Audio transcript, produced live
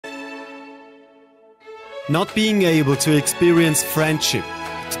Not being able to experience friendship,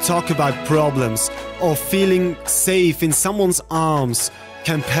 to talk about problems, or feeling safe in someone's arms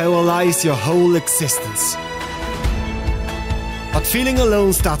can paralyze your whole existence. But feeling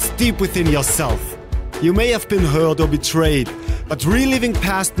alone starts deep within yourself. You may have been hurt or betrayed, but reliving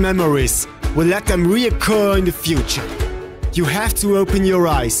past memories will let them reoccur in the future. You have to open your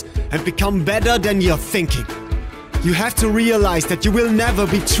eyes and become better than you're thinking. You have to realize that you will never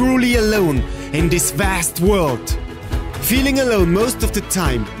be truly alone in this vast world. Feeling alone most of the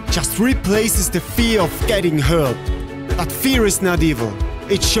time just replaces the fear of getting hurt. But fear is not evil.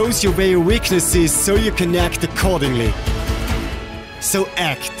 It shows you where your weakness is so you can act accordingly. So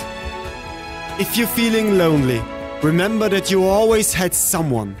act. If you're feeling lonely, remember that you always had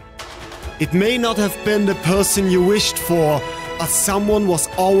someone. It may not have been the person you wished for, but someone was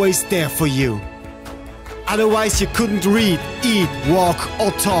always there for you. Otherwise you couldn't read, eat, walk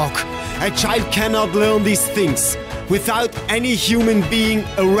or talk. A child cannot learn these things without any human being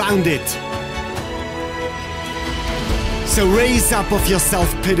around it. So raise up of your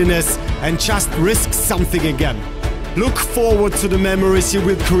self-pityness and just risk something again. Look forward to the memories you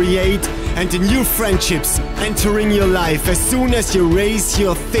will create and the new friendships entering your life as soon as you raise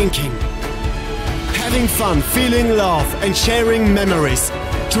your thinking. Having fun, feeling love and sharing memories,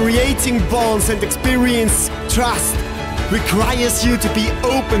 creating bonds and experience trust requires you to be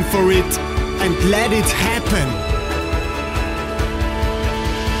open for it and let it happen.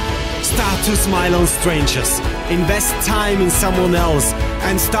 Start to smile on strangers, invest time in someone else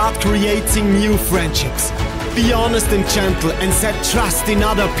and start creating new friendships. Be honest and gentle and set trust in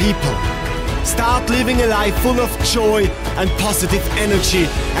other people. Start living a life full of joy and positive energy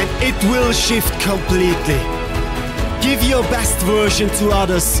and it will shift completely. Give your best version to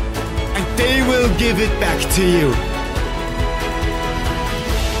others and they will give it back to you.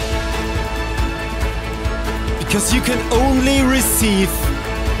 Because you can only receive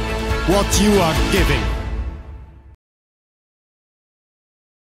what you are giving.